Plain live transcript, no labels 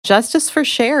justice for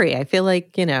sherry. I feel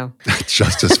like,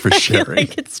 Justice for I sherry.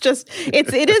 feel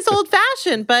like it is old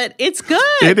fashioned, but it's good.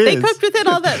 It They is. cooked with it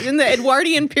all that in the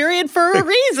Edwardian period for a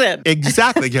reason.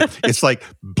 Exactly. Yeah. It's like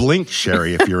blink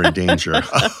sherry if you're in danger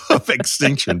of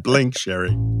extinction. Blink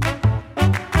sherry.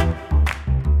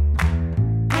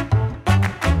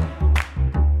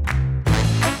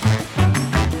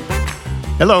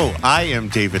 Hello, I am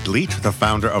David Leet, the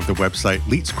founder of the website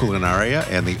Leet's Culinaria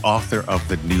and the author of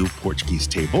The New Portuguese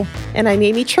Table. And I'm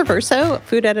Amy Traverso,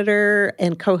 food editor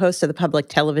and co-host of the public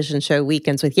television show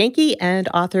Weekends with Yankee and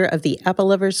author of the Apple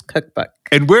Lovers Cookbook.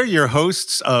 And we're your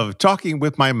hosts of Talking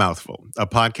with My Mouthful, a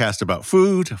podcast about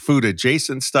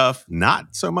food-adjacent stuff,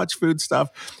 not so much food stuff.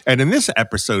 And in this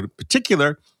episode in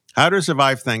particular, how to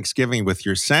survive Thanksgiving with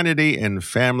your sanity and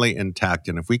family intact.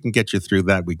 And if we can get you through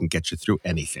that, we can get you through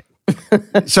anything.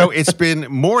 So it's been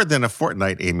more than a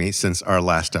fortnight, Amy, since our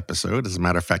last episode. As a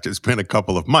matter of fact, it's been a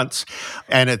couple of months.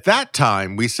 And at that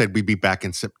time, we said we'd be back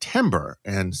in September.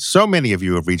 And so many of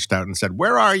you have reached out and said,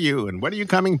 where are you? And when are you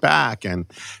coming back? And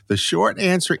the short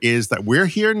answer is that we're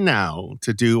here now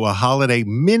to do a holiday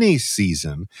mini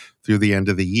season through the end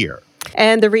of the year.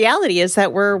 And the reality is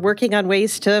that we're working on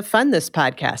ways to fund this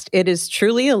podcast. It is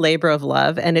truly a labor of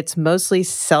love, and it's mostly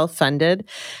self-funded.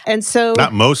 And so...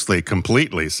 Not mostly,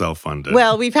 completely self-funded.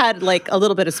 Well, we've had like a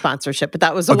little bit of sponsorship, but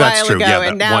that was a while that's true. ago. Yeah,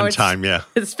 and now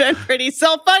it's been pretty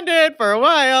self-funded for a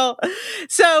while.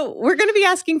 So we're going to be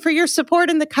asking for your support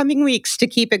in the coming weeks to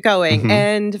keep it going. Mm-hmm.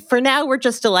 And for now, we're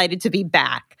just delighted to be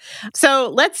back.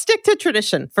 So let's stick to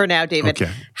tradition for now, David.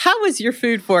 Okay. How was your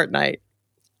food fortnight?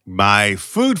 My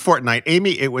food fortnight,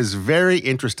 Amy, it was very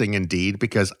interesting indeed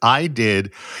because I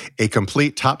did a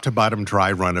complete top to bottom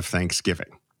dry run of Thanksgiving.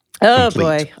 Oh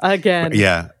boy, again.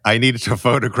 Yeah, I needed to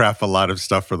photograph a lot of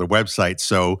stuff for the website.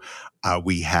 So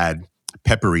we had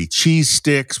peppery cheese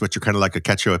sticks, which are kind of like a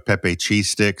cacio e pepe cheese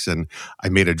sticks. And I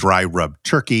made a dry rub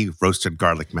turkey, roasted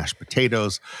garlic mashed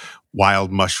potatoes,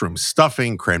 wild mushroom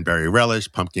stuffing, cranberry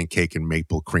relish, pumpkin cake, and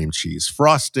maple cream cheese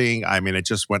frosting. I mean, it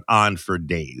just went on for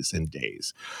days and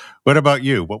days. What about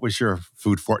you? What was your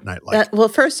food fortnight like? Well,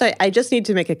 first, I just need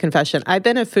to make a confession. I've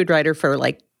been a food writer for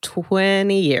like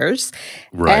 20 years.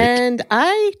 Right. And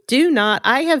I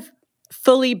have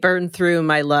fully burned through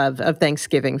my love of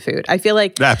Thanksgiving food. I feel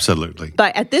like... Absolutely.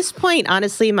 But at this point,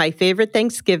 honestly, my favorite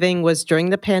Thanksgiving was during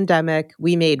the pandemic.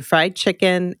 We made fried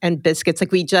chicken and biscuits.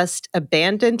 Like we just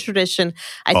abandoned tradition.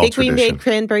 I think we made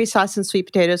cranberry sauce and sweet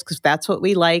potatoes because that's what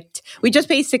we liked. We just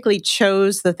basically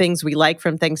chose the things we like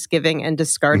from Thanksgiving and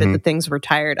discarded the things we're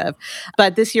tired of.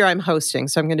 But this year I'm hosting,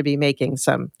 so I'm going to be making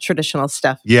some traditional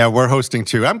stuff. Yeah, we're hosting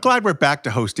too. I'm glad we're back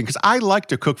to hosting because I like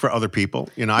to cook for other people.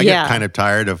 I get kind of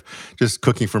tired of just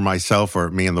cooking for myself or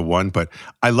me and the one, but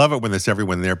I love it when there's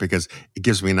everyone there because it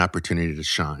gives me an opportunity to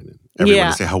shine and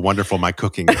everyone to say how wonderful my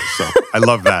cooking is. So I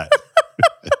love that.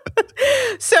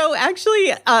 So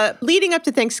actually, leading up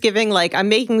to Thanksgiving, like I'm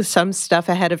making some stuff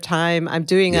ahead of time. I'm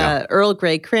doing a Earl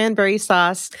Grey cranberry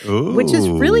sauce, which is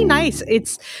really nice.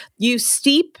 You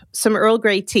steep some Earl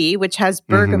Grey tea, which has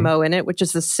bergamot in it, which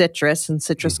is a citrus, and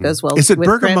citrus goes well with cranberries.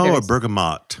 Is it bergamot or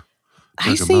bergamot?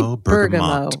 I say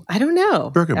bergamot. I don't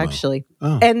know, actually.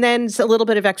 Oh. And then a little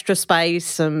bit of extra spice,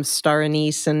 some star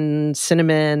anise and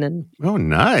cinnamon and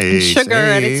nice. And sugar.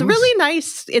 And it's really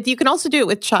nice. You can also do it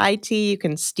with chai tea. You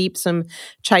can steep some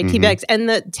chai tea bags. And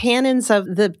the tannins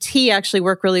of the tea actually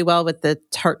work really well with the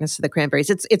tartness of the cranberries.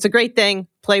 It's a great thing.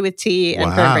 Play with tea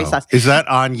and cranberry sauce. Is that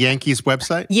on Yankee's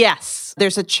website? Yes.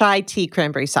 There's a chai tea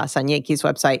cranberry sauce on Yankee's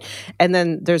website. And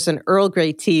then there's an Earl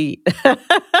Grey tea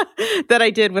that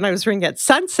I did when I was working at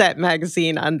Sunset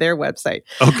Magazine on their website.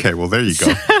 Okay, well, there you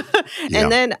go.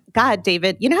 And then, God,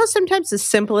 David, you know how sometimes the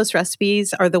simplest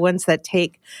recipes are the ones that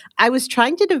I was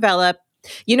trying to develop,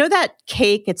 that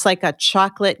cake? It's like a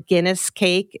chocolate Guinness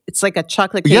cake. It's like a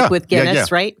chocolate cake with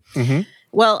Guinness, right? Mm-hmm.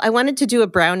 Well, I wanted to do a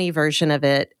brownie version of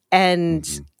it. And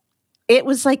it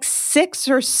was like 6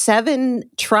 or 7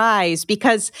 tries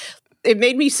because it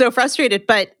made me so frustrated.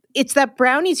 But it's that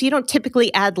brownies, you don't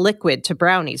typically add liquid to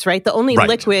brownies, right? The only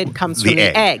liquid comes from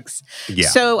the eggs. Yeah.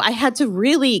 So I had to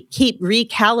really keep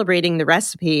recalibrating the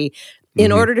recipe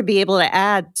in order to be able to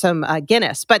add some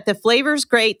Guinness. But the flavor's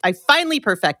great. I finally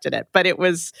perfected it, but it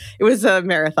was a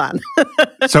marathon.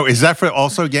 So is that for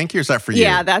also Yankee or is that for you?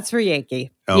 Yeah, that's for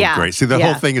Yankee. Oh, great. See, the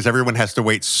whole thing is everyone has to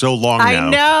wait so long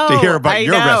now to hear about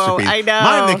your recipes. I know.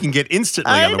 Mine, they can get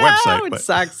instantly on the website. It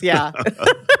sucks, yeah.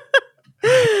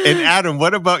 And Adam,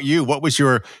 what about you? What was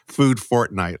your food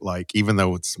fortnight like, even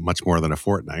though it's much more than a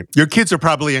fortnight? Your kids are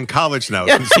probably in college now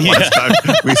since the last time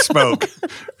we spoke.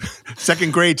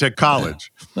 Second grade to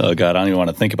college. Oh, God, I don't even want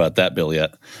to think about that bill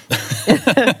yet.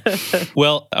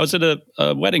 Well, I was at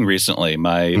a wedding recently.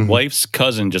 My wife's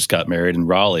cousin just got married in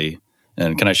Raleigh.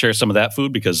 And can I share some of that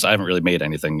food? Because I haven't really made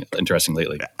anything interesting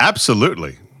lately.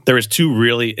 Absolutely. There was two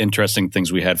really interesting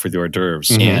things we had for the hors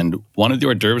d'oeuvres. And one of the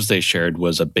hors d'oeuvres they shared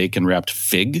was a bacon-wrapped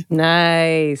fig.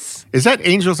 Nice. Is that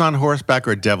angels on horseback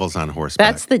or devils on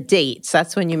horseback? That's the dates.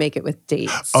 That's when you make it with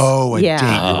dates. Oh, a date.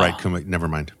 You're right. Never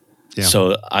mind. Yeah.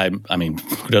 So, I mean,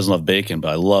 who doesn't love bacon? But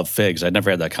I love figs. I'd never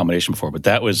had that combination before, but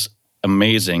that was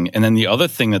amazing. And then the other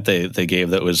thing that they gave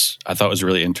that I thought was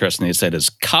really interesting, they said is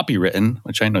copywritten,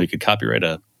 which I know you could copyright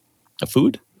a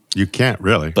food. You can't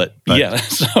really. But yeah,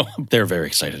 so they're very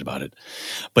excited about it.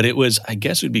 But it was, I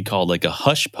guess it would be called like a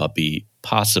hush puppy,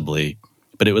 possibly.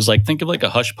 But it was like, think of like a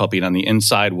hush puppy, and on the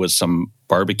inside was some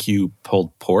barbecue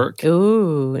pulled pork.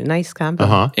 Ooh, nice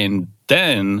combo. And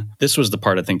then, this was the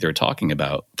part I think they were talking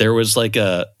about. There was like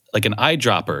an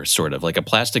eyedropper, sort of, like a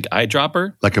plastic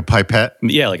eyedropper. Like a pipette?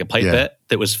 Yeah, like a pipette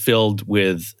that was filled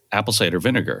with apple cider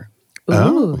vinegar.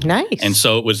 Ooh, nice. And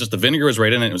so it was just, the vinegar was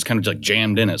right in it. It was kind of like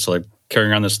jammed in it. So like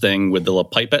carrying around this thing with the little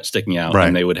pipette sticking out. Right.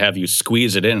 And they would have you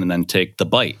squeeze it in and then take the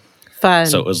bite. Fun.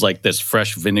 So it was like this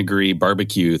fresh vinegary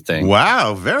barbecue thing.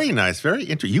 Wow, very nice, very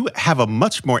interesting. You have a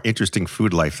much more interesting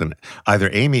food life than either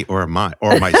Amy or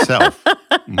myself.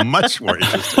 Much more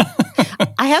interesting.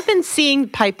 I have been seeing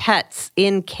pipettes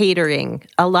in catering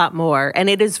a lot more, and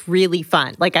it is really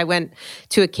fun. Like I went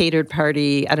to a catered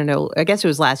party, I don't know, I guess it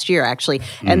was last year actually,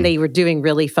 and they were doing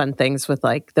really fun things with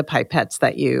like the pipettes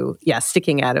that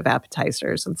sticking out of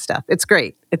appetizers and stuff. It's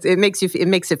great. It makes it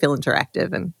feel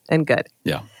interactive and good.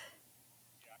 Yeah.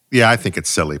 Yeah, I think it's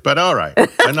silly, but all right.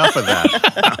 Enough of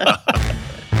that.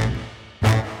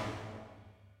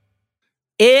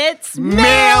 It's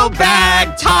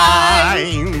mailbag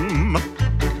time.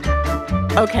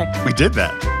 Okay. We did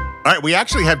that. All right, we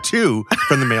actually have two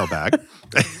from the mailbag.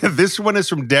 This one is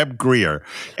from Deb Greer,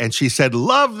 and she said,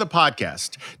 love the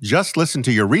podcast. Just listened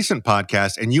to your recent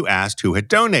podcast, and you asked who had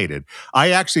donated. I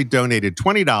actually donated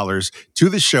 $20 to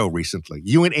the show recently.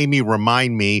 You and Amy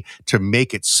remind me to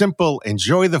make it simple,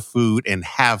 enjoy the food, and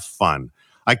have fun.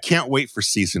 I can't wait for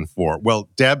season 4. Well,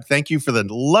 Deb, thank you for the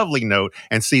lovely note,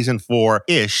 and season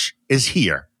 4-ish is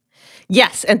here.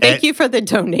 Yes, and thank you for the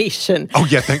donation. Oh,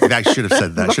 yeah, I should have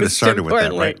said that. I should have started with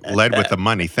that, right? Led with the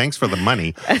money. Thanks for the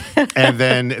money. And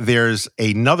then there's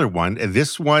another one.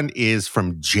 This one is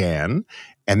from Jan,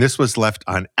 and this was left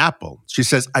on Apple. She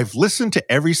says, I've listened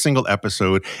to every single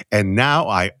episode, and now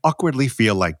I awkwardly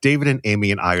feel like David and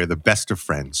Amy and I are the best of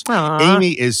friends. Aww.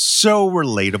 Amy is so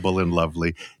relatable and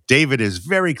lovely. David is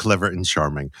very clever and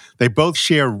charming. They both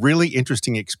share really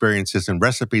interesting experiences and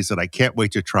recipes that I can't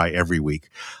wait to try every week.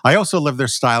 I also love their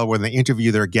style when they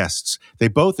interview their guests. They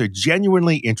both are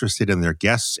genuinely interested in their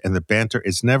guests, and the banter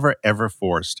is never, ever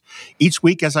forced. Each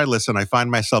week as I listen, I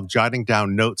find myself jotting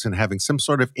down notes and having some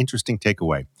sort of interesting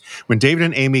takeaway. When David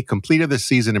and Amy completed the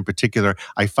season in particular,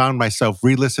 I found myself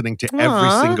re-listening to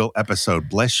every single episode.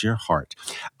 Bless your heart.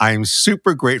 I'm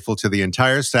super grateful to the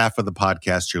entire staff of the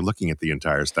podcast. You're looking at the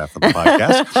entire staff of the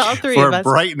podcast All three for of us.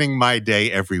 brightening my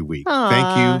day every week. Aww.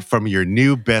 Thank you from your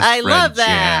new best friend, love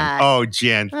that. Jan. Oh,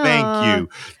 Jan, thank you.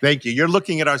 Thank you. You're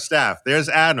looking at our staff. There's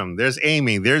Adam. There's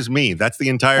Amy. There's me. That's the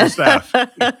entire staff.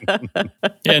 Yeah,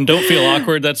 and don't feel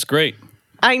awkward. That's great.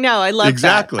 I know. I love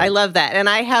Exactly. that. I love that. And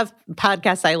I have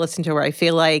podcasts I listen to where I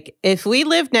feel like if we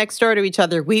lived next door to each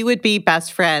other, we would be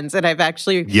best friends. And I've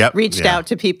actually reached out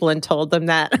to people and told them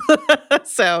that.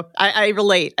 So I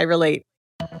relate. I relate.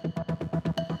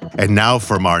 And now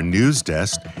from our news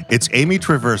desk, it's Amy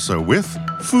Traverso with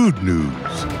Food News.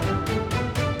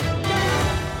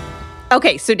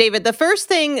 Okay, so David, the first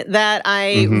thing that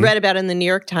I read about in the New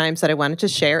York Times that I wanted to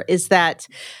share is that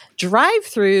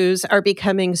drive-thrus are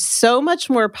becoming so much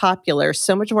more popular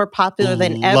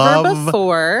than ever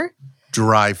before.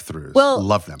 Drive-thrus. Well,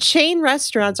 love them. Chain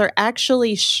restaurants are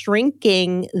actually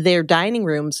shrinking their dining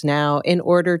rooms now in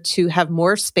order to have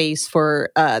more space for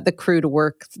the crew to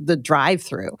work the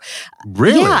drive-through.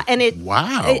 Really? Yeah, and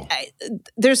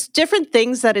there's different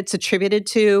things that it's attributed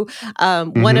to.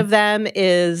 One of them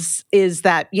is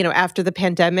that, after the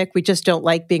pandemic, we just don't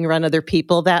like being around other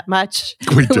people that much.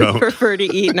 We don't. We prefer to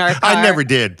eat in our car. I never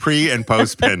did, pre and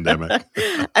post pandemic.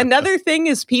 Another thing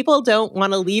is people don't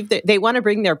want to leave. They want to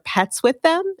bring their pets with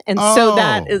them. And so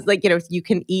that is like, you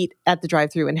can eat at the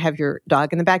drive-thru and have your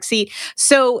dog in the back seat.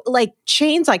 So like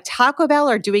chains like Taco Bell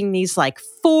are doing these like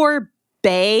 4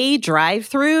 Bay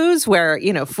drive-throughs where,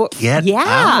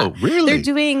 Really? they're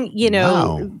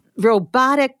doing,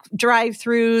 robotic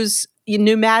drive-throughs,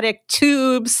 pneumatic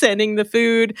tubes sending the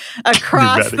food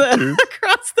across the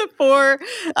four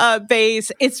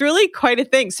bays. It's really quite a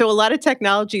thing. So a lot of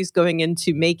technology is going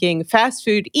into making fast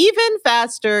food even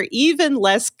faster, even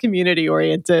less community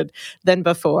oriented than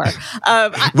before.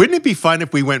 Wouldn't it be fun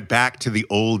if we went back to the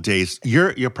old days?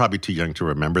 You're probably too young to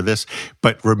remember this,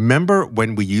 but remember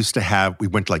when we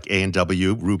went to like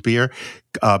A&W root beer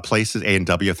places,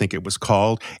 A&W I think it was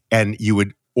called, and you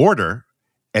would order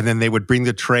and then they would bring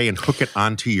the tray and hook it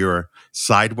onto your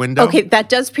side window. Okay, that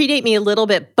does predate me a little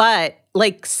bit, but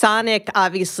like Sonic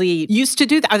obviously used to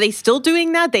do that. Are they still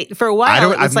doing that? For a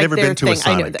while, I've never been to a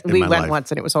Sonic. I know that we went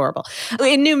once and it was horrible.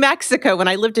 In New Mexico, when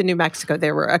I lived in New Mexico,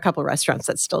 there were a couple restaurants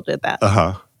that still did that.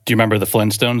 Uh-huh. Do you remember the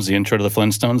Flintstones, the intro to the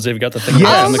Flintstones? They've got the thing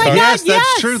yes. in the car. Yes,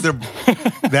 that's true.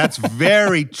 That's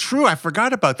very true. I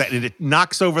forgot about that. And it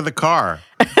knocks over the car.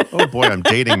 Oh, boy, I'm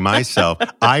dating myself.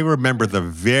 I remember the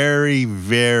very,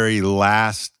 very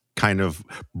last kind of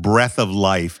breath of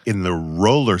life in the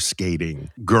roller skating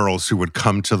girls who would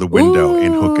come to the window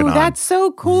and hook it on. That's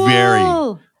so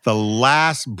cool. The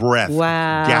last breath,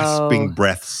 gasping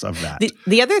breaths of that.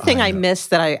 The other thing I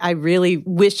missed that I really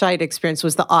wish I'd experienced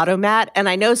was the automat. And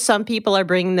I know some people are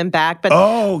bringing them back, but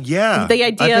the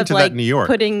idea of like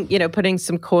putting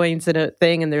some coins in a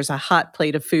thing and there's a hot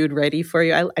plate of food ready for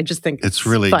you. I just think it's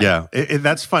really fun.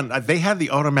 That's fun. They have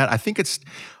the automat.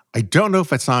 I don't know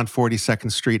if it's on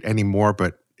 42nd Street anymore,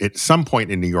 but at some point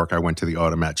in New York, I went to the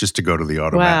automat just to go to the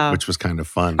automat, which was kind of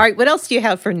fun. All right, what else do you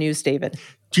have for news, David?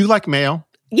 Do you like mayo?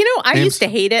 I used to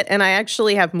hate it, and I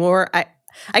actually have more.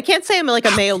 I can't say I'm like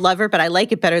a mayo lover, but I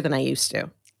like it better than I used to.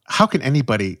 How can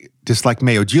anybody dislike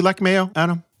mayo? Do you like mayo,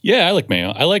 Adam? Yeah, I like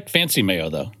mayo. I like fancy mayo,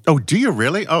 though. Oh, do you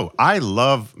really? Oh, I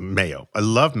love mayo. I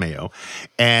love mayo.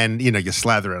 And, you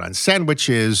slather it on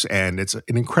sandwiches, and it's an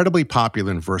incredibly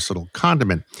popular and versatile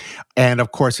condiment. And,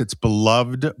 of course, it's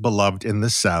beloved in the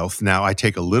South. Now, I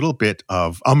take a little bit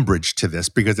of umbrage to this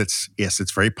because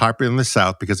it's very popular in the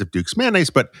South because of Duke's mayonnaise,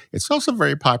 but it's also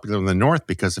very popular in the North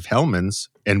because of Hellmann's.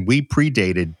 And we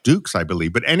predated Duke's, I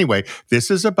believe. But anyway, this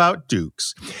is about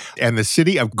Duke's. And the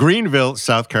city of Greenville,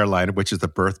 South Carolina, which is the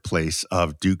birthplace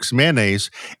of Duke's mayonnaise.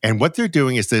 And what they're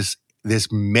doing is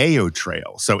this mayo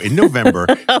trail. So in November,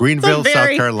 Greenville, South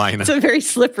Carolina. It's a very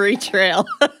slippery trail.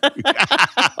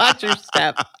 Watch your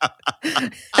step.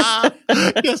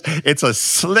 Yes, it's a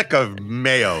slick of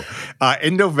mayo.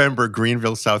 In November,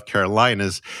 Greenville, South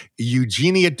Carolina's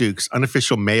Eugenia Duke's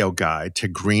unofficial mayo guide to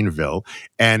Greenville.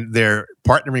 And they're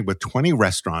partnering with 20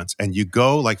 restaurants. And you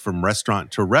go like from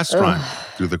restaurant to restaurant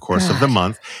through the course of the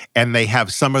month. And they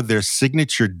have some of their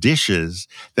signature dishes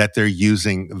that they're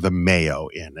using the mayo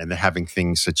in. And they're having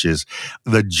things such as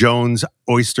the Jones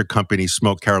Oyster Company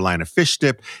Smoked Carolina Fish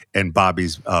Dip and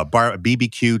Bobby's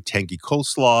BBQ Tangy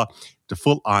Coleslaw, to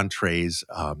full entrees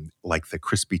like the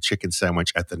crispy chicken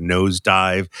sandwich at the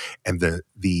Nosedive and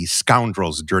the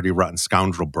Scoundrels Dirty Rotten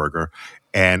Scoundrel Burger.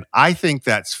 And I think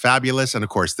that's fabulous. And of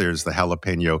course, there's the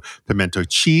jalapeno pimento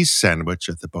cheese sandwich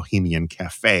at the Bohemian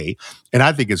Cafe. And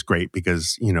I think it's great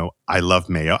because, I love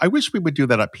mayo. I wish we would do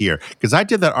that up here because I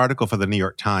did that article for the New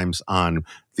York Times on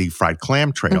the fried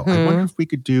clam trail. I wonder if we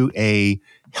could do a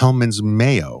Hellmann's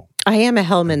mayo. I am a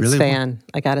Hellmann's fan,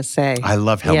 I gotta say. I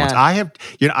love Hellmann's.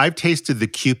 Yeah. I've tasted the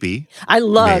Kewpie. I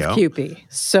love mayo. Kewpie.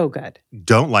 So good.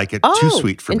 Don't like it. Too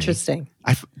sweet for me. Interesting.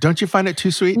 Don't you find it too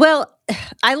sweet? Well,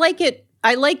 I like it.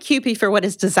 I like Kewpie for what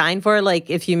it's designed for. Like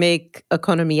if you make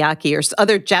okonomiyaki or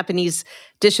other Japanese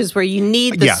dishes where you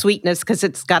need the sweetness because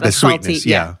it's got a salty.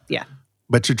 Yeah.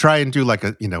 But to try and do like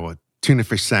a tuna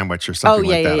fish sandwich or something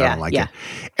like that. I don't like it.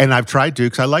 And I've tried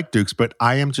Duke's. I like Duke's, but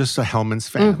I am just a Hellmann's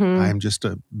fan. I am just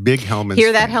a big Hellmann's Hear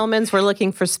fan. that, Hellmann's? We're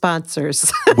looking for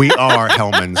sponsors. We are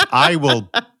Hellmann's. I will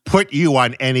put you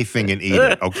on anything and eat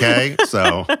it, okay?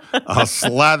 So I'll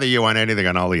slather you on anything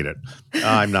and I'll eat it.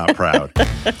 I'm not proud.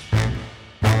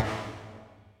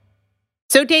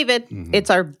 So, David, it's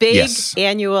our big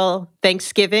annual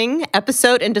Thanksgiving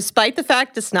episode. And despite the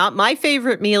fact it's not my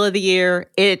favorite meal of the year,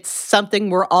 it's something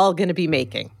we're all going to be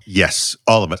making. Yes,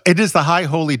 all of us. It is the high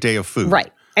holy day of food.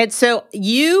 Right. And so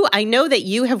I know that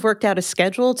you have worked out a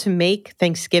schedule to make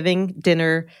Thanksgiving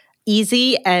dinner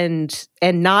easy and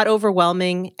not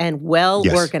overwhelming and well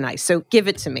organized. So give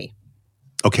it to me.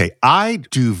 Okay. I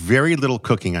do very little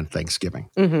cooking on Thanksgiving.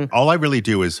 All I really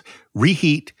do is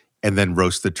reheat and then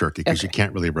roast the turkey because you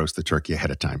can't really roast the turkey ahead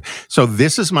of time. So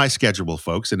this is my schedule,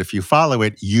 folks. And if you follow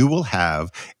it, you will have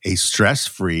a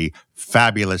stress-free,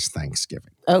 fabulous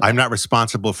Thanksgiving. Okay. I'm not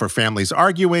responsible for families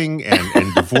arguing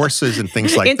and divorces and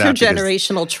things like that.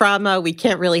 Intergenerational trauma we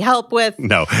can't really help with.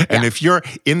 No. And if you're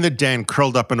in the den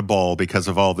curled up in a ball because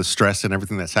of all the stress and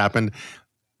everything that's happened,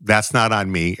 that's not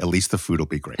on me. At least the food will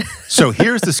be great. So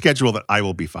here's the schedule that I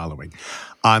will be following.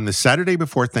 On the Saturday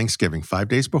before Thanksgiving, 5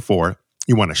 days before,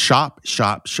 you want to shop,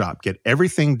 get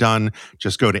everything done.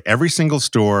 Just go to every single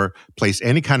store, place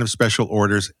any kind of special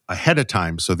orders ahead of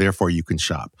time, so therefore you can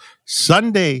shop.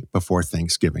 Sunday before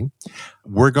Thanksgiving,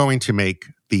 we're going to make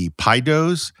the pie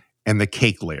doughs and the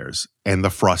cake layers and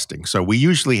the frosting. So we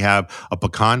usually have a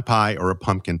pecan pie or a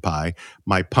pumpkin pie,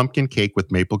 my pumpkin cake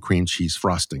with maple cream cheese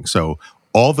frosting. So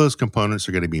all those components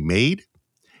are going to be made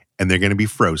and they're going to be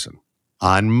frozen.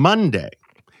 On Monday,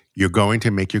 you're going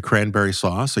to make your cranberry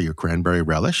sauce or your cranberry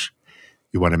relish.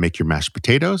 You want to make your mashed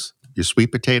potatoes, your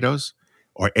sweet potatoes,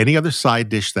 or any other side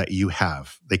dish that you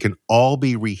have. They can all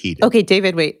be reheated. Okay,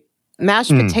 David, wait.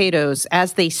 Mashed potatoes,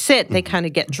 as they sit, they kind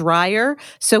of get drier.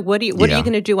 So what are you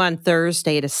going to do on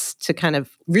Thursday to kind of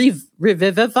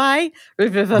revivify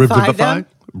them?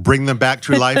 Bring them back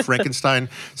to life, Frankenstein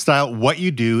style. What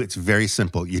you do, it's very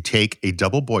simple. You take a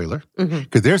double boiler,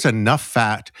 because there's enough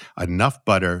fat, enough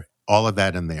butter, all of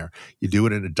that in there. You do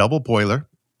it in a double boiler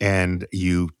and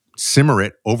you simmer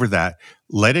it over that.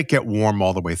 Let it get warm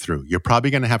all the way through. You're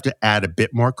probably going to have to add a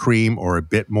bit more cream or a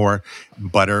bit more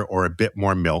butter or a bit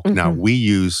more milk. Now, we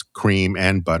use cream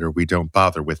and butter. We don't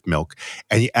bother with milk.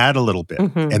 And you add a little bit,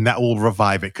 and that will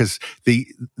revive it. Because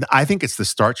I think it's the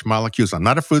starch molecules. I'm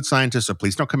not a food scientist, so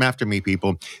please don't come after me,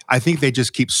 people. I think they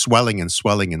just keep swelling and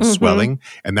swelling and swelling,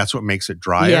 and that's what makes it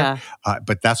drier. Yeah.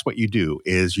 But that's what you do,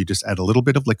 is you just add a little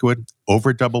bit of liquid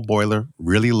over double boiler,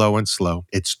 really low and slow.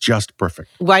 It's just perfect.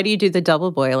 Why do you do the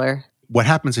double boiler? What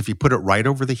happens if you put it right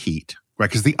over the heat, right?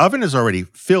 Because the oven is already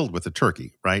filled with the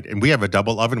turkey, right? And we have a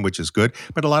double oven, which is good,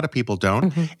 but a lot of people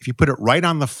don't. If you put it right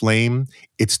on the flame,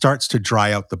 it starts to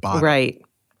dry out the bottom. Right.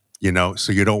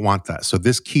 So you don't want that. So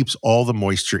this keeps all the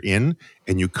moisture in,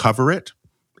 and you cover it,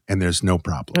 and there's no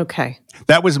problem. Okay.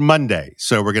 That was Monday.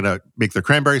 So we're going to make the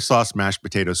cranberry sauce, mashed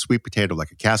potatoes, sweet potato,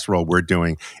 like a casserole. We're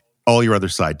doing all your other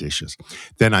side dishes.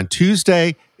 Then on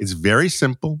Tuesday, it's very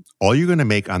simple. All you're going to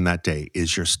make on that day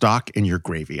is your stock and your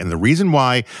gravy. And the reason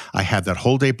why I have that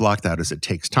whole day blocked out is it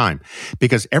takes time,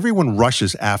 because everyone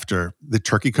rushes after the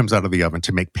turkey comes out of the oven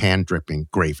to make pan dripping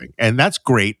gravy. And that's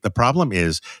great. The problem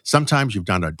is sometimes you've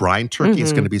done a brine turkey,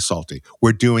 it's going to be salty.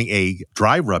 We're doing a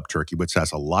dry rub turkey, which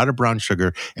has a lot of brown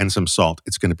sugar and some salt.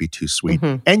 It's going to be too sweet.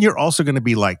 And you're also going to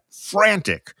be like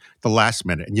frantic the last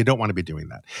minute, and you don't want to be doing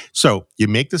that. So you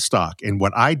make the stock, and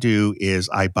what I do is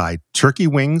I buy turkey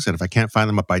wings, and if I can't find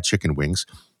them, I buy chicken wings.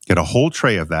 Get a whole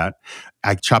tray of that.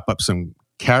 I chop up some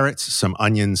carrots, some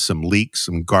onions, some leeks,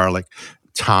 some garlic,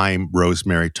 thyme,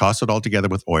 rosemary, toss it all together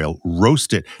with oil,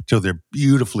 roast it till they're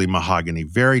beautifully mahogany,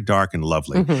 very dark and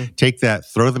lovely. Take that,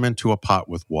 throw them into a pot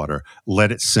with water,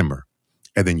 let it simmer,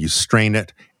 and then you strain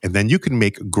it. And then you can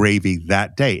make gravy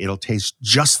that day. It'll taste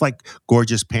just like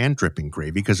gorgeous pan dripping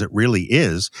gravy, because it really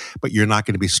is, but you're not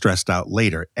going to be stressed out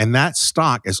later. And that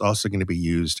stock is also going to be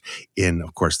used in,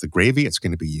 of course, the gravy. It's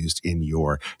going to be used in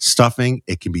your stuffing.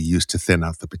 It can be used to thin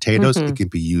out the potatoes. It can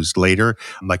be used later,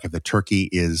 like if the turkey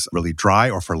is really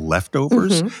dry or for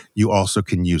leftovers, you also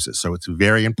can use it. So it's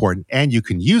very important. And you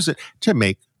can use it to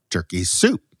make turkey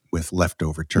soup with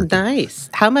leftover turkey. Nice.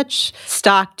 How much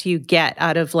stock do you get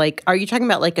out of, like, are you talking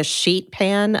about like a sheet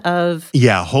pan of?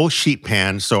 Yeah, a whole sheet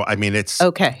pan. So, I mean, it's,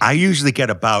 okay. I usually get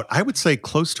about, I would say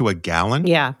close to a gallon.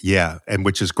 Yeah. Yeah, and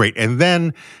which is great. And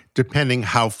then depending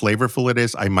how flavorful it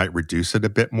is, I might reduce it a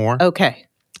bit more. Okay.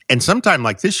 And sometime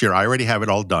like this year, I already have it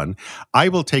all done. I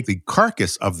will take the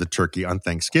carcass of the turkey on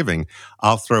Thanksgiving.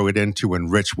 I'll throw it in to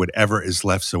enrich whatever is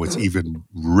left so it's even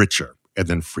richer, and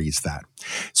then freeze that.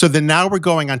 So then now we're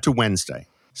going on to Wednesday.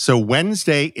 So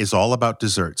Wednesday is all about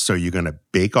desserts. So you're going to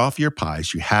bake off your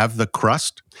pies. You have the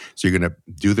crust. So you're going to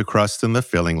do the crust and the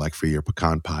filling, like for your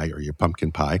pecan pie or your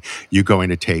pumpkin pie. You're going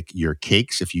to take your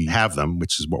cakes, if you have them,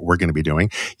 which is what we're going to be doing.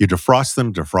 You defrost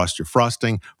them, defrost your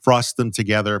frosting, frost them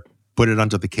together, put it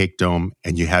under the cake dome,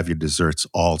 and you have your desserts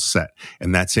all set.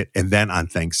 And that's it. And then on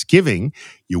Thanksgiving,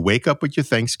 you wake up with your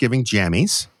Thanksgiving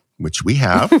jammies, which we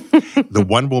have. The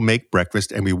one will make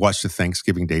breakfast, and we watch the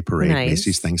Thanksgiving Day Parade, Nice.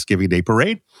 Macy's Thanksgiving Day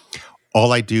Parade.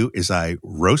 All I do is I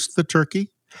roast the turkey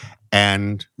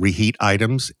and reheat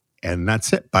items, and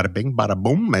that's it. Bada bing, bada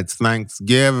boom. It's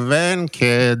Thanksgiving,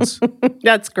 kids.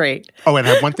 That's great. Oh, and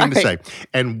I have one thing to All say.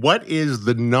 And what is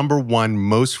the number one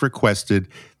most requested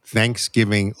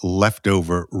Thanksgiving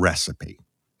leftover recipe?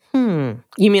 You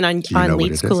mean on know what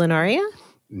Leaks it is? Culinaria?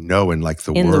 No, in like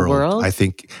the In world. the world? I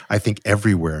think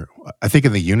everywhere. I think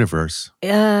in the universe.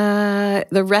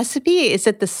 The recipe, is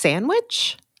it the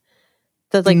sandwich?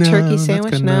 The like No, turkey not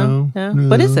sandwich? gonna- No. no.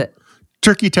 What is it?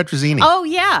 Turkey tetrazzini. Oh,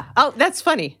 yeah. Oh, that's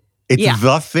funny. It's yeah.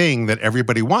 the thing that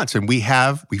everybody wants. And we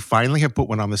finally have put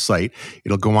one on the site.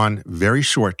 It'll go on very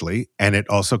shortly. And it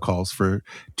also calls for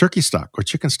turkey stock or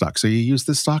chicken stock. So you use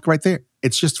this stock right there.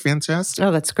 It's just fantastic.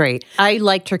 Oh, that's great. I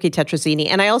like turkey tetrazzini.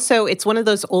 And I also, it's one of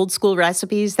those old school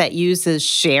recipes that uses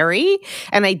sherry.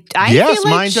 And I Yes, feel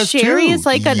like mine does sherry too. is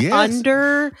like an Yes.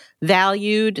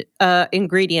 undervalued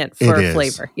ingredient for It is.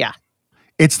 flavor. Yeah.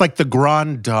 It's like the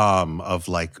grand dame of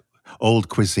like old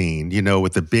cuisine,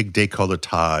 with the big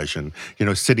décolletage and,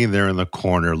 sitting there in the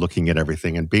corner looking at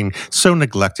everything and being so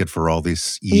neglected for all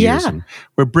these years. Yeah. And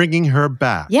we're bringing her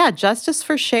back. Yeah, justice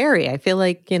for sherry. I feel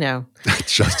like,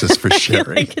 Justice for I feel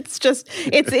sherry. like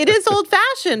it is old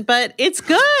fashioned, but it's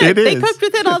good. It They is. cooked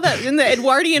with it all that in the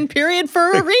Edwardian period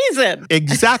for a reason.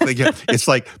 Exactly. Yeah. It's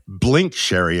like blink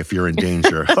sherry if you're in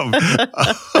danger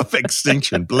of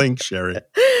extinction. Blink sherry.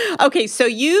 Okay, so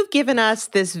you've given us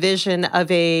this vision of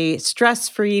a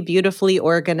stress-free, beautifully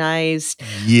organized,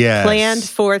 Yes. planned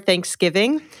for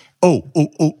Thanksgiving. Oh,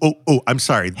 I'm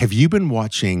sorry. Have you been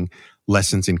watching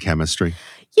Lessons in Chemistry?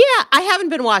 Yeah, I haven't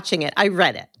been watching it. I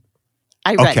read it.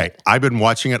 Okay, I've been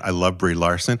watching it. I love Brie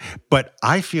Larson, but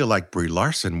I feel like Brie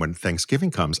Larson when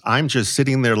Thanksgiving comes. I'm just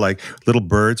sitting there like little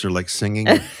birds are like singing,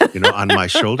 on my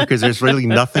shoulder because there's really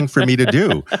nothing for me to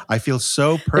do. I feel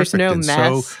so perfect. There's no and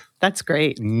mess. so That's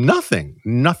great. nothing.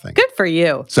 Good for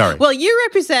you. Sorry. Well, you're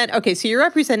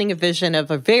representing a vision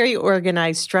of a very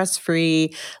organized,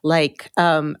 stress-free, like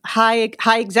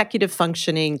high executive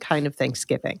functioning kind of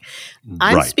Thanksgiving.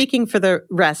 I'm Right. speaking for the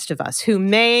rest of us who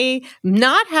may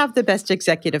not have the best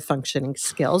executive functioning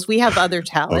skills. We have other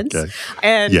talents. Okay.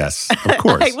 And Yes, of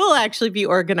course. I will actually be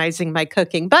organizing my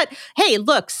cooking. But hey,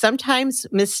 look, sometimes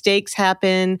mistakes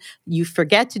happen. You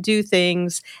forget to do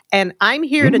things. And I'm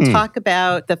here to talk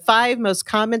about the 5 most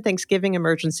common Thanksgiving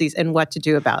emergencies and what to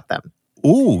do about them.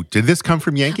 Ooh, did this come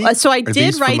from Yankee? So I Are did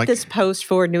these from, write this post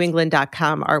for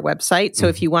newengland.com, our website. So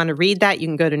if you want to read that, you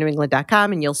can go to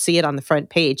newengland.com and you'll see it on the front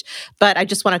page. But I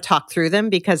just want to talk through them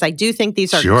because I do think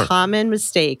these are Sure. common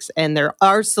mistakes and there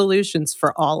are solutions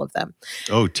for all of them.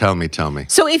 Oh, tell me.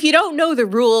 So if you don't know the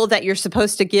rule that you're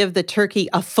supposed to give the turkey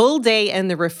a full day in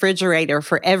the refrigerator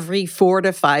for every 4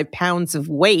 to 5 pounds of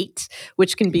weight,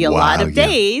 which can be a lot of yeah.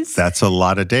 days. That's a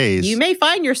lot of days. You may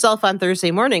find yourself on Thursday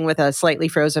morning with a slightly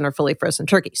frozen or fully frozen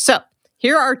turkey. So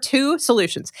here are 2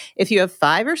 solutions. If you have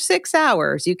 5 or 6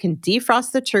 hours, you can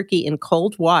defrost the turkey in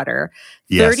cold water,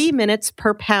 30 Yes. minutes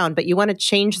per pound, but you want to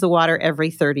change the water every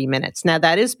 30 minutes. Now,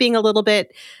 that is being a little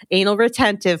bit anal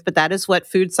retentive, but that is what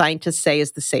food scientists say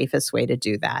is the safest way to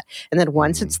do that. And then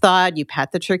once it's thawed, you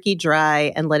pat the turkey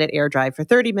dry and let it air dry for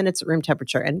 30 minutes at room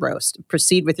temperature and roast.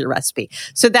 Proceed with your recipe.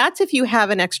 So that's if you have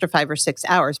an extra 5 or 6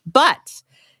 hours. But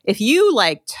if you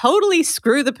like totally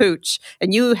screw the pooch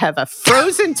and you have a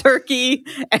frozen turkey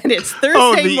and it's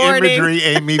Thursday morning. Imagery,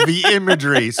 Amy, the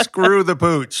imagery. Screw the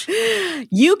pooch.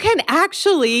 You can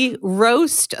actually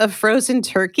roast a frozen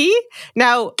turkey.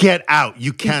 Now, Get out.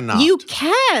 You cannot. you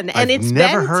can, and I've it's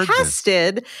never been heard this.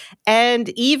 tested. And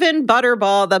even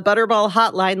Butterball, the Butterball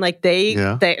hotline, like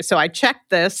they, so I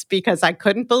checked this because I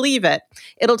couldn't believe it.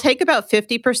 It'll take about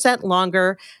 50%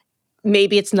 longer.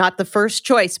 Maybe it's not the first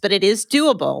choice, but it is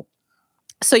doable.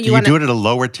 So Do you want do it at a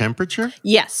lower temperature?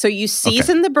 Yes. So you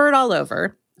season the bird all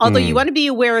over. Although you want to be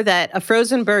aware that a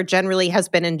frozen bird generally has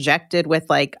been injected with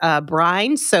like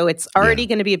brine, so it's already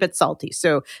going to be a bit salty.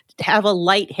 So have a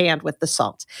light hand with the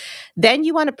salt. Then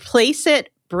you want to place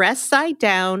it breast side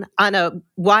down on a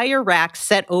wire rack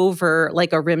set over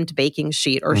like a rimmed baking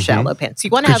sheet or shallow pan. So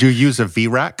you want to Could you use a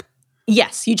V-rack?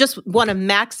 Yes, you just want to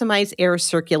maximize air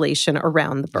circulation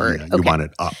around the bird. Yeah, you want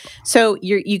it up. So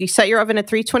you set your oven at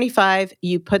 325,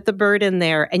 you put the bird in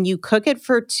there, and you cook it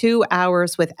for 2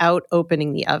 hours without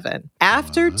opening the oven.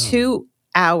 After 2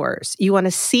 hours, you want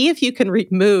to see if you can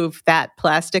remove that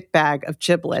plastic bag of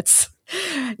giblets.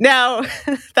 Now,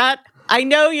 I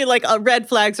know you're like, red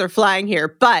flags are flying here,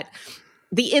 but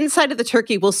the inside of the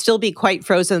turkey will still be quite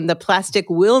frozen. The plastic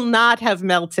will not have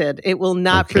melted. It will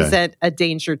not present a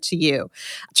danger to you.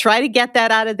 Try to get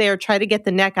that out of there. Try to get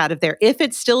the neck out of there. If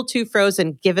it's still too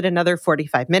frozen, give it another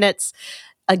 45 minutes.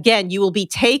 Again, you will be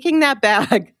taking that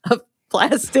bag of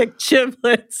plastic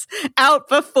giblets out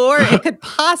before it could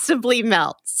possibly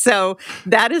melt. So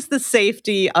that is the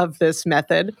safety of this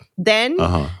method. Then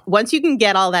once you can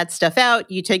get all that stuff out,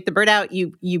 you take the bird out,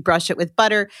 you brush it with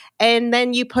butter, and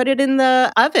then you put it in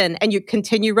the oven and you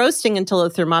continue roasting until a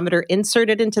thermometer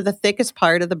inserted into the thickest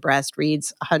part of the breast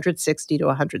reads 160 to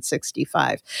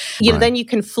 165. Then you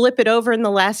can flip it over in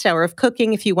the last hour of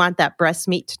cooking if you want that breast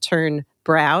meat to turn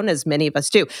brown, as many of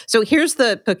us do. So here's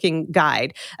the cooking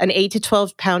guide. An 8 to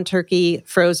 12 pound turkey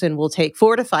frozen will take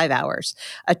 4 to 5 hours.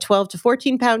 A 12 to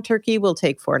 14 pound turkey will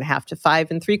take 4.5 to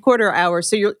 5.75 hours.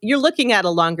 So you're looking at a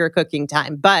longer cooking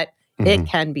time, but it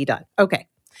can be done. Okay.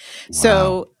 Wow.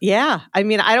 So yeah, I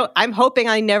mean, I'm hoping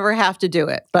I never have to do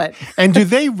it, but. And do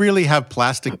they really have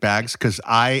plastic bags? Because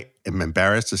I am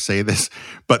embarrassed to say this,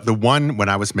 but the one when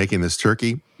I was making this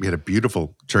turkey, we had a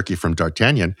beautiful turkey from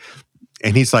D'Artagnan.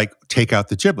 And he's like, take out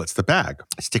the giblets, the bag.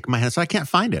 I stick my hand, so I can't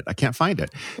find it.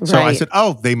 So I said,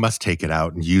 oh, they must take it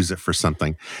out and use it for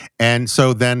something. And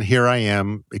so then here I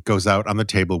am. It goes out on the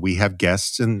table. We have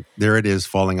guests, and there it is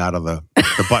falling out of the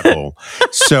butthole.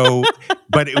 So,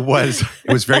 but it was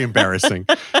very embarrassing.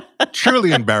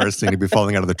 Truly embarrassing to be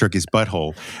falling out of the turkey's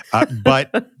butthole.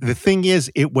 But the thing is,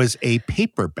 it was a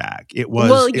paper bag. It was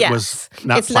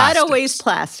not it's plastic. Not always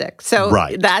plastic. So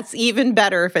that's even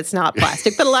better if it's not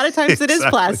plastic. But a lot of times it is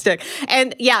plastic.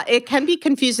 And yeah, it can be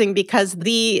confusing because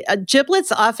the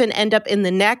giblets often end up in the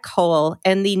neck hole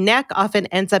and the neck often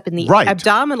ends up in the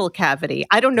abdominal cavity.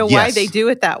 I don't know why they do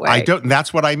it that way. I don't.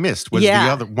 That's what I missed was the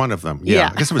other one of them.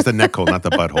 Yeah. I guess it was the neck hole, not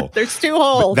the butthole. There's 2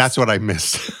 holes. But that's what I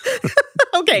missed.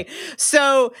 Okay.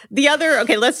 So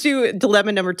let's do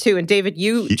dilemma number 2. And David,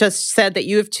 you just said that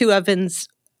you have 2 ovens.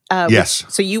 Yes.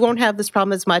 So you won't have this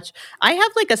problem as much. I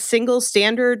have like a single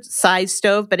standard size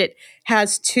stove, but it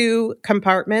has 2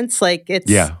 compartments, like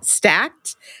it's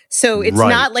stacked. So it's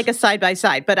not like a side by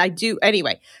side, but I do.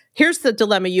 Anyway, here's the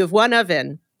dilemma. You have 1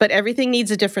 oven, but everything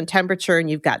needs a different temperature and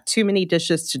you've got too many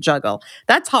dishes to juggle.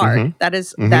 That's hard. That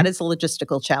is a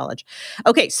logistical challenge.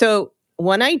 Okay. So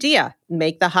one idea,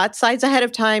 make the hot sides ahead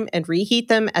of time and reheat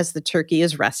them as the turkey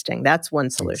is resting. That's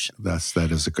one solution. That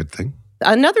is a good thing.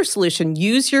 Another solution,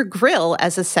 use your grill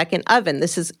as a second oven.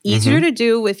 This is easier to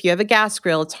do if you have a gas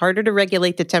grill. It's harder to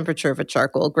regulate the temperature of a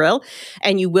charcoal grill.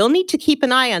 And you will need to keep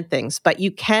an eye on things, but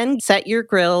you can set your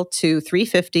grill to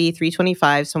 350,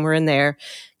 325, somewhere in there.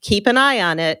 Keep an eye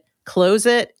on it. Close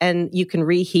it, and you can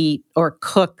reheat or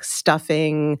cook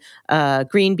stuffing,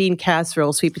 green bean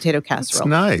casserole, sweet potato casserole. It's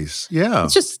nice, yeah.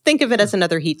 Just think of it as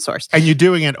another heat source. And you're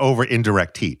doing it over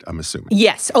indirect heat, I'm assuming.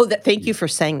 Yes. Oh, thank you for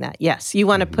saying that. Yes. You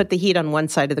want to put the heat on one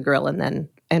side of the grill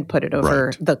and put it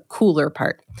over the cooler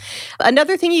part.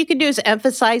 Another thing you can do is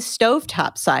emphasize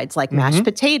stovetop sides like mashed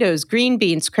potatoes, green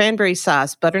beans, cranberry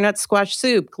sauce, butternut squash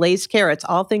soup, glazed carrots,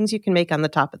 all things you can make on the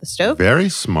top of the stove. Very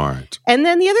smart. And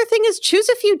then the other thing is choose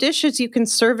a few dishes you can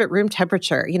serve at room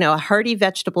temperature. You know, a hearty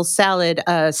vegetable salad,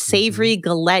 a savory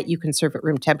galette you can serve at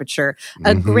room temperature,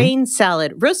 a grain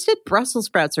salad. Roasted Brussels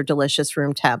sprouts are delicious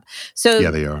room temp. So,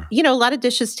 yeah, they are. You know, a lot of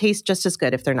dishes taste just as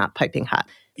good if they're not piping hot.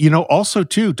 You know, also,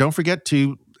 too, don't forget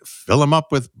to fill them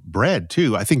up with bread,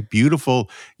 too. I think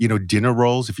beautiful, dinner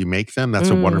rolls, if you make them, that's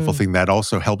a wonderful thing. That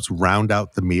also helps round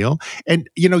out the meal. And,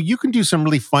 you can do some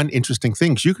really fun, interesting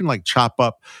things. You can chop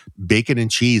up bacon and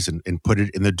cheese and put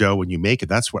it in the dough when you make it.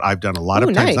 That's what I've done a lot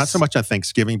of times. Nice. Not so much on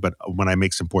Thanksgiving, but when I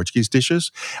make some Portuguese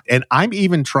dishes. And I'm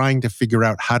even trying to figure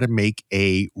out how to make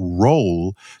a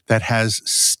roll that has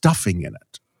stuffing in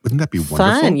it. Wouldn't that be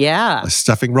wonderful? Fun, yeah. A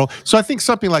stuffing roll. So I think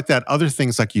something like that, other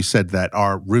things like you said that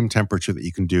are room temperature that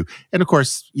you can do. And of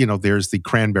course, there's the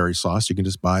cranberry sauce. You can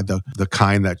just buy the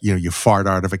kind that, you fart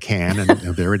out of a can and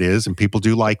there it is. And people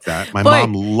do like that. My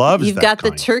mom loves that You've got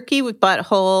kind. The turkey with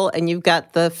butthole and you've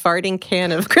got the farting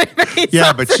can of cranberry sauce.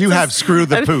 Yeah, but you have screw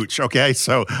the pooch, okay?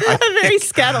 So a very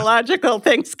scatological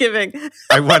Thanksgiving.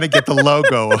 I want to get the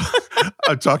logo.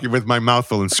 I'm talking with my mouth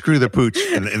full and screw the pooch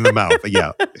in the mouth.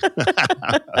 Yeah.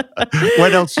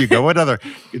 What else you go? What other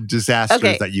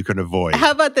disasters that you can avoid?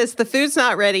 How about this? The food's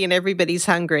not ready and everybody's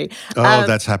hungry. Oh,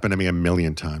 that's happened to me a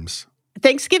million times.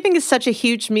 Thanksgiving is such a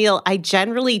huge meal. I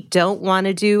generally don't want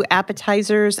to do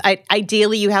appetizers.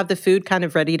 Ideally, you have the food kind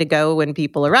of ready to go when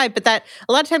people arrive, but that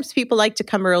a lot of times people like to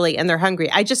come early and they're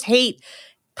hungry. I just hate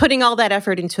putting all that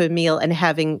effort into a meal and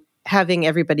having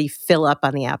everybody fill up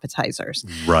on the appetizers.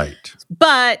 Right.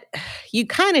 But you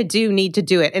kind of do need to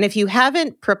do it. And if you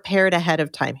haven't prepared ahead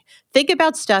of time, think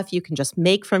about stuff you can just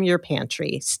make from your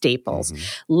pantry, staples.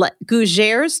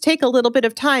 Gougères take a little bit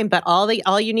of time, but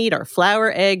all you need are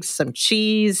flour, eggs, some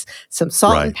cheese, some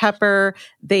salt and pepper.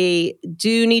 They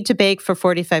do need to bake for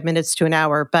 45 minutes to an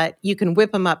hour, but you can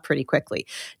whip them up pretty quickly.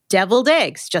 Deviled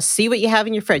eggs. Just see what you have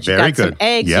in your fridge. You've got some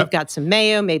eggs, you've got some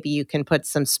mayo, maybe you can put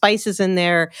some spices in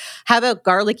there. How about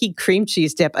garlicky cream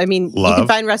cheese dip? I mean, you can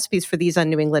find recipes for these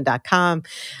on newengland.com.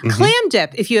 Clam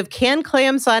dip. If you have canned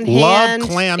clams on hand,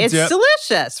 it's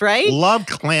delicious, right? Love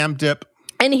clam dip.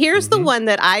 And here's the one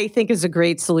that I think is a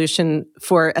great solution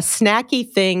for a snacky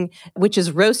thing, which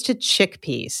is roasted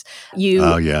chickpeas.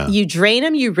 You drain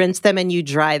them, you rinse them, and you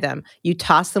dry them. You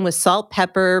toss them with salt,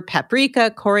 pepper,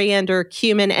 paprika, coriander,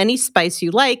 cumin, any spice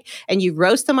you like, and you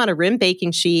roast them on a rim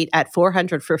baking sheet at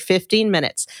 400 for 15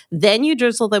 minutes. Then you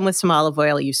drizzle them with some olive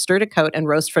oil, you stir to coat, and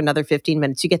roast for another 15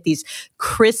 minutes. You get these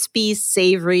crispy,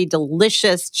 savory,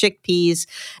 delicious chickpeas.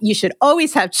 You should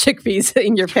always have chickpeas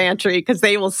in your pantry because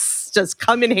they will just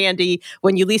come in handy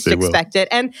when you least expect it.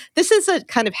 And this is a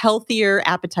kind of healthier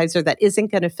appetizer that isn't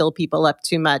going to fill people up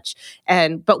too much,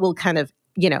 but will kind of,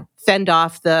 fend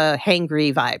off the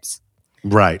hangry vibes.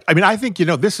 Right. I mean, I think,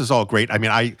 this is all great. I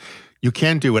mean, you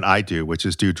can do what I do, which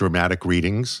is do dramatic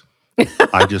readings.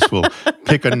 I just will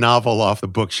pick a novel off the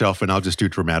bookshelf and I'll just do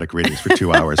dramatic readings for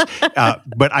 2 hours.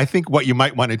 But I think what you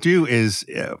might want to do is,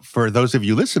 for those of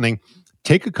you listening,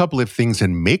 take a couple of things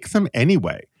and make them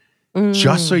anyway.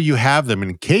 Just so you have them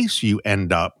in case you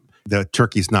end up, the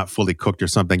turkey's not fully cooked or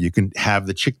something, you can have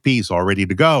the chickpeas all ready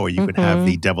to go, or you can have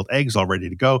the deviled eggs all ready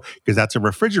to go, because that's a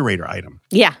refrigerator item.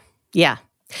 Yeah.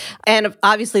 And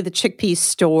obviously the chickpeas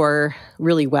store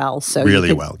really well. So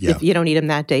if you don't eat them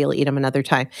that day, you'll eat them another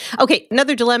time. Okay,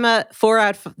 another dilemma,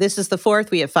 this is the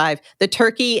fourth, we have 5. The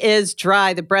turkey is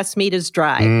dry, the breast meat is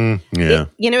dry.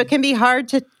 It can be hard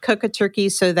to cook a turkey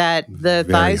so that the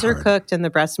thighs are cooked and the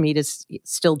breast meat is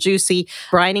still juicy.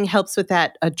 Brining helps with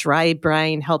that. A dry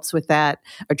brine helps with that,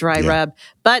 a dry rub.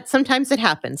 But sometimes it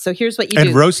happens. So here's what you do.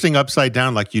 And roasting upside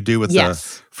down like you do with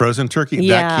the frozen turkey,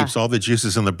 that keeps all the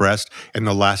juices in the breast, and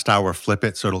the last hour flip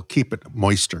it so it'll keep it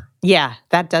moister. Yeah,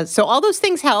 that does. So all those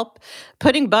things help.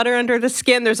 Putting butter under the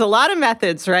skin, there's a lot of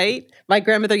methods, right? My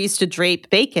grandmother used to drape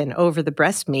bacon over the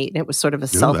breast meat, and it was sort of a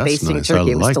self-basting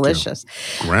turkey. It was delicious.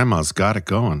 Grandma's got it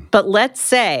going. But let's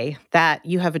say that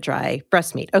you have a dry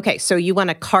breast meat. Okay, so you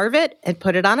want to carve it and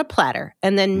put it on a platter,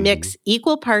 and then mix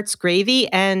equal parts gravy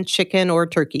and chicken or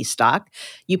turkey stock.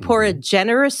 You pour a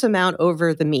generous amount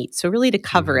over the meat, so really to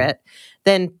cover it.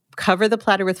 Then cover the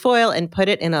platter with foil and put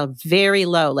it in a very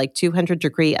low, like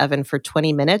 200-degree oven for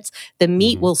 20 minutes. The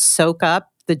meat will soak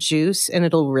up the juice, and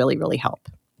it'll really, really help.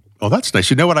 Oh, that's nice.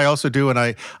 You know what I also do when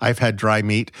I've had dry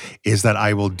meat is that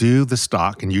I will do the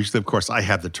stock, and usually, of course, I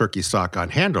have the turkey stock on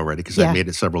hand already because I made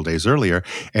it several days earlier,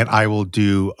 and I will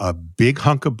do a big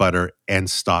hunk of butter and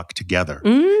stock together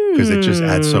because it just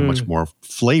adds so much more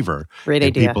flavor. Great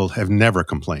idea. People have never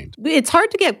complained. It's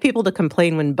hard to get people to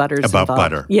complain when butter's about involved.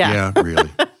 Butter. Yeah, really.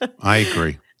 I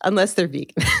agree. Unless they're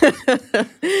vegan.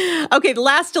 Okay, the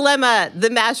last dilemma. The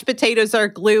mashed potatoes are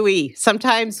gluey.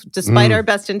 Sometimes, despite our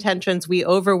best intentions, we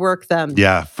overwork them.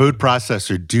 Yeah, food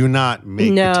processor. Do not make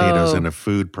potatoes in a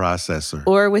food processor.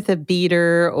 Or with a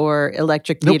beater or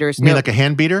electric beaters. You mean like a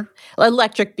hand beater?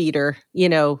 Electric beater.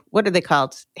 What are they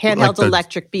called? Handheld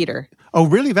electric beater. Oh,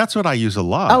 really? That's what I use a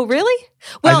lot. Oh, really?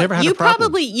 Well, I never had you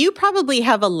probably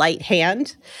have a light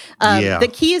hand. The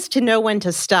key is to know when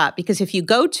to stop, because if you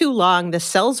go too long, the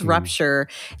cells rupture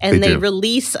and they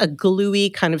release a gluey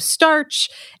kind of starch,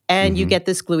 and you get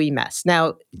this gluey mess.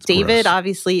 Now, David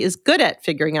obviously is good at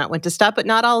figuring out when to stop, but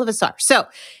not all of us are. So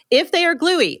if they are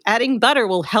gluey, adding butter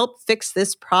will help fix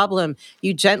this problem.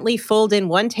 You gently fold in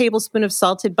 1 tablespoon of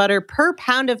salted butter per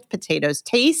pound of potatoes.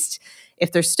 Taste.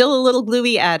 If they're still a little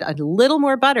gluey, add a little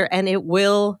more butter, and it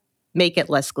will make it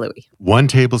less gluey. 1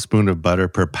 tablespoon of butter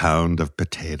per pound of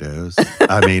potatoes.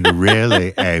 I mean,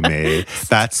 really, Amy,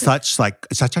 that's such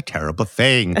a terrible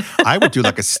thing. I would do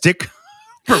like a stick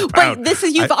per pound. But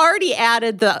you've already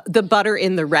added the butter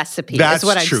in the recipe. That's is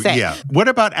what I'm true. saying. Yeah. What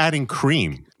about adding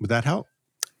cream? Would that help?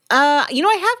 I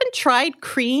haven't tried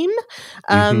cream.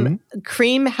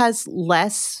 Cream has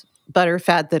less butter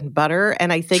fat than butter,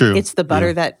 and I think it's the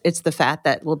butter it's the fat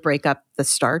that will break up the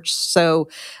starch. So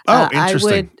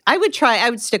interesting. I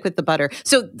would stick with the butter.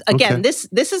 So again, this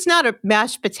is not a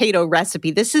mashed potato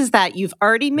recipe. This is that you've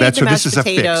already made the mashed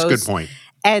potatoes. Good point.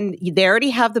 And they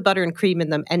already have the butter and cream in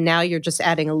them, and now you're just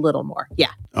adding a little more.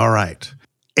 Yeah. All right.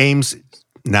 Ames,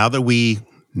 now that we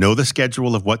know the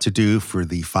schedule of what to do for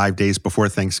the 5 days before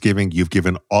Thanksgiving, you've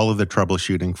given all of the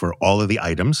troubleshooting for all of the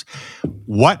items.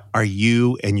 What are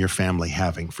you and your family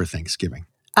having for Thanksgiving?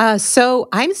 So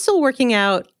I'm still working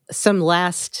out some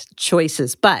last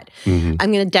choices, but I'm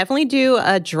going to definitely do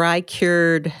a dry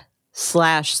cured /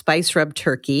 spice rub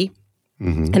turkey.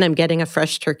 And I'm getting a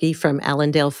fresh turkey from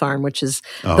Allendale Farm, which is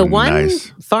the one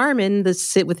farm in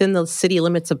within the city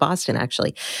limits of Boston,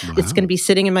 actually. Wow. It's going to be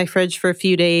sitting in my fridge for a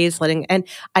few days. And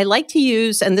I like to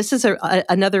use, and this is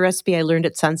another recipe I learned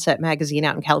at Sunset Magazine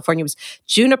out in California, was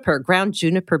ground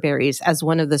juniper berries as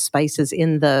one of the spices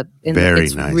in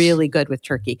it's nice. Really good with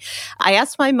turkey. I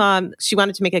asked my mom, she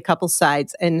wanted to make a couple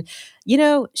sides, and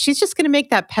she's just going to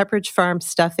make that Pepperidge Farm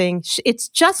stuffing. It's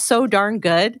just so darn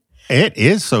good. It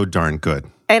is so darn good.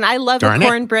 And I love a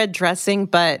cornbread dressing,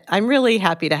 but I'm really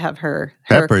happy to have her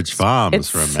Pepperidge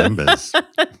Farms remembers.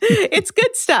 It's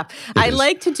good stuff. I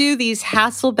like to do these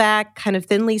Hasselback kind of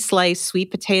thinly sliced sweet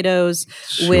potatoes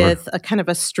with a kind of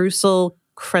a streusel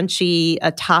crunchy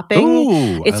topping.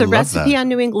 Ooh, it's a recipe on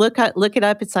New England. Look it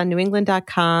up. It's on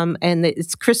newengland.com. And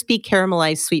it's crispy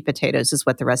caramelized sweet potatoes is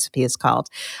what the recipe is called.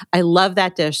 I love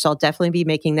that dish. So I'll definitely be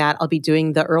making that. I'll be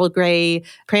doing the Earl Grey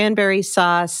cranberry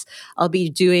sauce. I'll be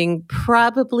doing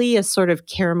probably a sort of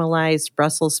caramelized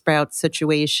Brussels sprout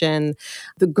situation.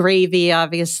 The gravy,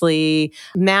 obviously.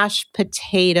 Mashed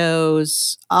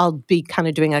potatoes. I'll be kind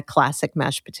of doing a classic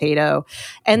mashed potato.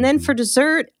 And then for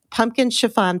dessert, pumpkin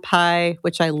chiffon pie,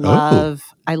 which I love.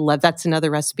 Oh. I love. That's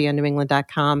another recipe on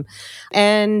newengland.com.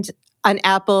 And an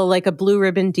apple, like a blue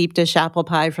ribbon deep dish apple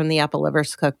pie from the Apple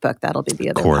Lovers Cookbook. That'll be the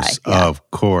other pie.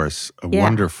 Of course. Yeah.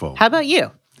 Wonderful. How about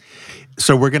you?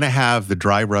 So we're going to have the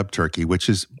dry rub turkey, which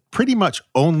is pretty much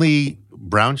only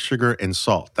brown sugar and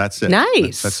salt. That's it.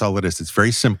 Nice. That's all it is. It's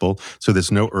very simple. So there's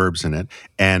no herbs in it.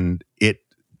 And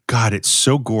it's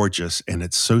so gorgeous and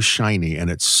it's so shiny and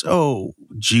it's so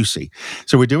juicy.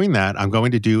 So we're doing that. I'm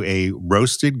going to do a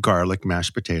roasted garlic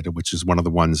mashed potato, which is one of the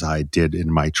ones I did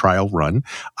in my trial run.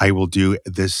 I will do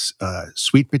this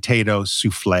sweet potato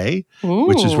souffle,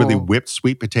 which is really whipped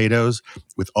sweet potatoes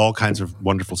with all kinds of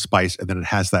wonderful spice. And then it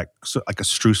has that like a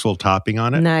streusel topping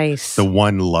on it. Nice. The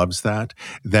one loves that.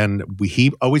 Then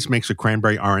he always makes a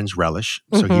cranberry orange relish.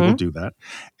 So he will do that.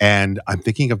 And I'm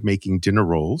thinking of making dinner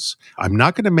rolls. I'm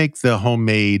not going to make the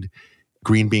homemade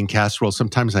green bean casserole.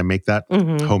 Sometimes I make that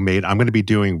homemade. I'm going to be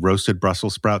doing roasted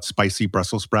Brussels sprouts, spicy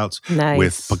Brussels sprouts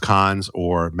with pecans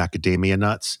or macadamia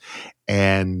nuts.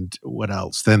 And what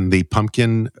else? Then the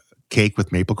pumpkin cake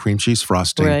with maple cream cheese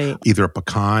frosting, either a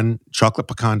chocolate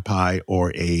pecan pie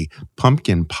or a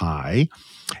pumpkin pie.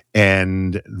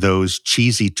 And those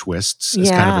cheesy twists is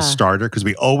kind of a starter because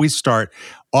we always start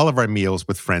all of our meals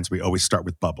with friends. We always start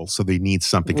with bubbles. So they need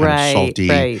something kind of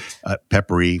salty,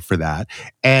 peppery for that.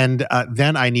 And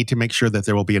then I need to make sure that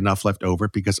there will be enough left over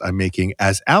because I'm making,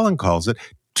 as Alan calls it,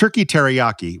 turkey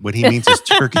teriyaki. What he means is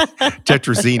turkey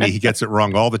tetrazzini. He gets it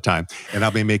wrong all the time. And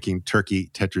I'll be making turkey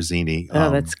tetrazzini.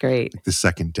 That's great. The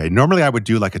second day. Normally I would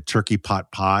do like a turkey pot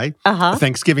pie, a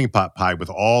Thanksgiving pot pie with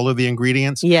all of the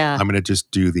ingredients. Yeah. I'm going to just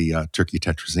do the turkey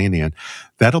tetrazzini and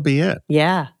that'll be it.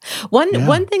 Yeah.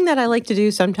 One thing that I like to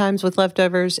do sometimes with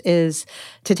leftovers is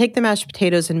to take the mashed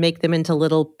potatoes and make them into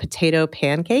little potato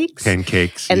pancakes.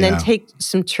 And then take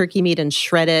some turkey meat and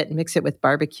shred it and mix it with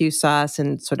barbecue sauce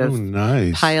and sort of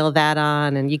pile that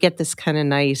on. And you get this kind of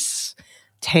nice,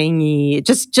 tangy,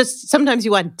 just sometimes you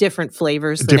want different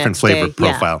flavors the different next flavor day.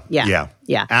 profile. Yeah.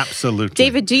 Absolutely.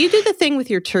 David, do you do the thing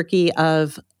with your turkey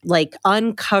of like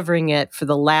uncovering it for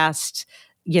the last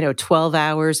 12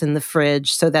 hours in the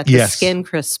fridge so that the skin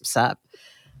crisps up?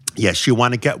 Yes, you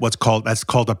want to get that's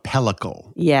called a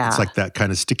pellicle. Yeah. It's like that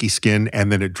kind of sticky skin,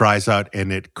 and then it dries out,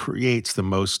 and it creates the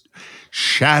most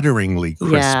shatteringly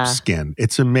crisp skin.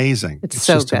 It's amazing. It's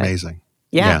so just good. Amazing.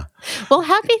 Yeah. Well,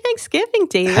 happy Thanksgiving,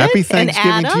 David. Happy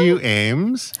Thanksgiving to you,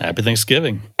 Ames. Happy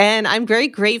Thanksgiving. And I'm very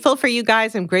grateful for you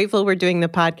guys. I'm grateful we're doing the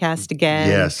podcast again.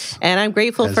 Yes. And I'm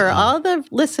grateful for all the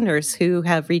listeners who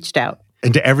have reached out.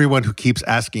 And to everyone who keeps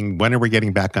asking, when are we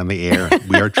getting back on the air?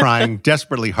 We are trying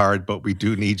desperately hard, but we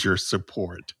do need your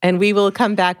support. And we will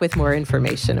come back with more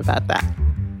information about that.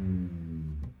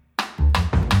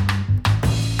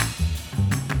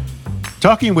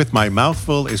 Talking with My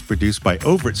Mouthful is produced by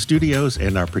Overt Studios,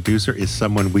 and our producer is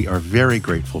someone we are very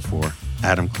grateful for,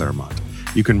 Adam Claremont.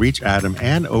 You can reach Adam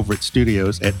and Overt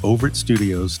Studios at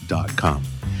overtstudios.com.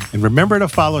 And remember to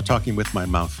follow Talking with My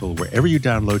Mouthful wherever you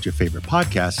download your favorite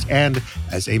podcasts. And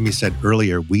as Amy said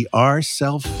earlier, we are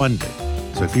self-funded.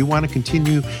 So if you want to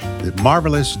continue the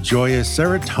marvelous, joyous,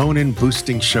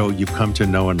 serotonin-boosting show you've come to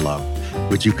know and love,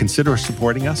 would you consider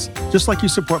supporting us just like you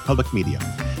support public media?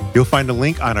 You'll find a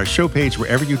link on our show page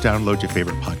wherever you download your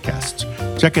favorite podcasts.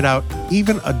 Check it out.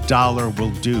 Even $1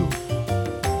 will do.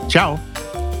 Ciao.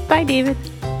 Bye, David.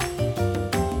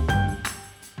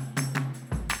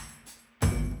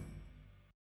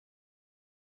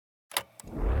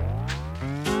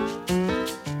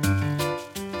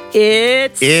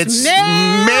 It's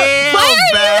mailbag.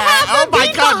 Oh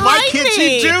my God! Why can't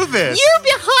you do this? You're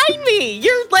behind me.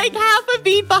 You're like half a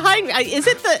beat behind me. Is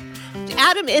it the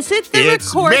Adam? Is it the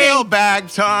recording? It's mailbag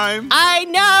time. I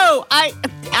know.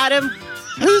 Adam,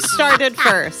 who started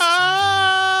first?